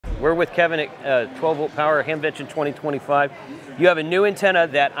We're with Kevin at 12-volt power, Hamvention 2025. You have a new antenna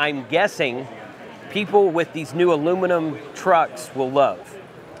that I'm guessing people with these new aluminum trucks will love,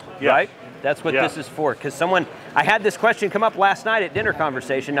 right? That's what this is for. Because I had this question come up last night at dinner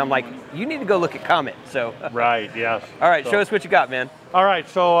conversation. And I'm like, you need to go look at Comet. So right, yes. All right, show us what you got, man. All right,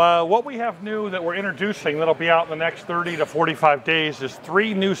 so what we have new that we're introducing that'll be out in the next 30 to 45 days is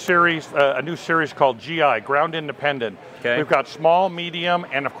a new series called GI, Ground Independent. Okay. We've got small, medium,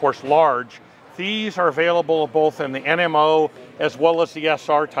 and of course large. These are available both in the NMO as well as the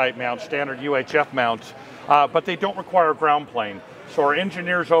SR type mounts, standard UHF mounts, but they don't require a ground plane. So our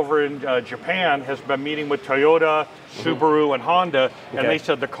engineers over in Japan has been meeting with Toyota, Subaru, and Honda, and they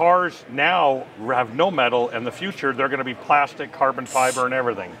said the cars now have no metal, and the future they're going to be plastic, carbon fiber, and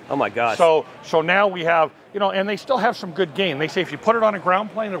everything. Oh my gosh! So now we have, and they still have some good gain. They say if you put it on a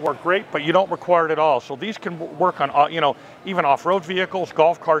ground plane, it'll work great, but you don't require it at all. So these can work on, even off-road vehicles,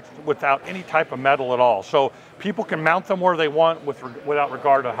 golf carts, without any type of metal at all. So people can mount them where they want without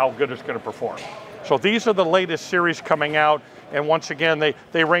regard to how good it's going to perform. So these are the latest series coming out, and once again,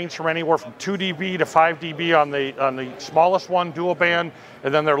 they range from anywhere from 2 dB to 5 dB on the smallest one, dual band,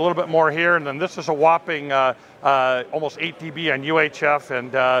 and then they're a little bit more here, and then this is a whopping almost 8 dB on UHF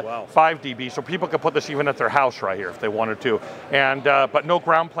and 5 dB, so people can put this even at their house right here if they wanted to, and but no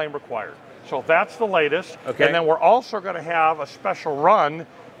ground plane required. So that's the latest, and then we're also going to have a special run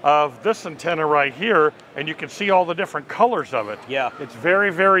of this antenna right here, and you can see all the different colors of it. Yeah. It's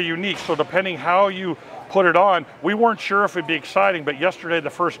very, very unique, so depending how you put it on, we weren't sure if it'd be exciting, but yesterday, the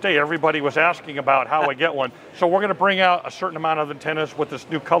first day, everybody was asking about how I get one. So we're gonna bring out a certain amount of antennas with this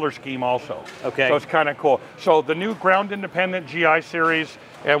new color scheme also. Okay. So it's kind of cool. So the new ground independent GI series,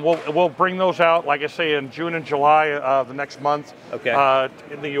 and we'll bring those out, like I say, in June and July of the next month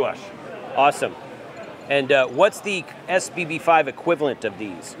in the US. Awesome. And what's the SBB5 equivalent of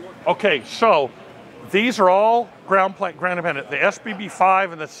these? Okay, so these are all ground independent. The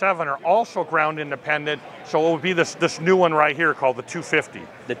SBB5 and the 7 are also ground independent, so it would be this new one right here called the 250.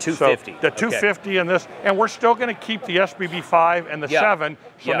 The 250. So the 250 and this, and we're still going to keep the SBB5 and the 7,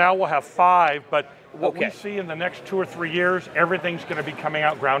 so now we'll have 5, but what we see in the next 2 or 3 years, everything's going to be coming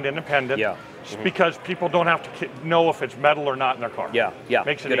out ground independent. Yeah. Because people don't have to know if it's metal or not in their car. Yeah, yeah.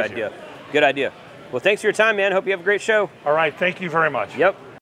 Makes it easier. Good idea. Good idea. Well, thanks for your time, man. Hope you have a great show. All right, thank you very much. Yep.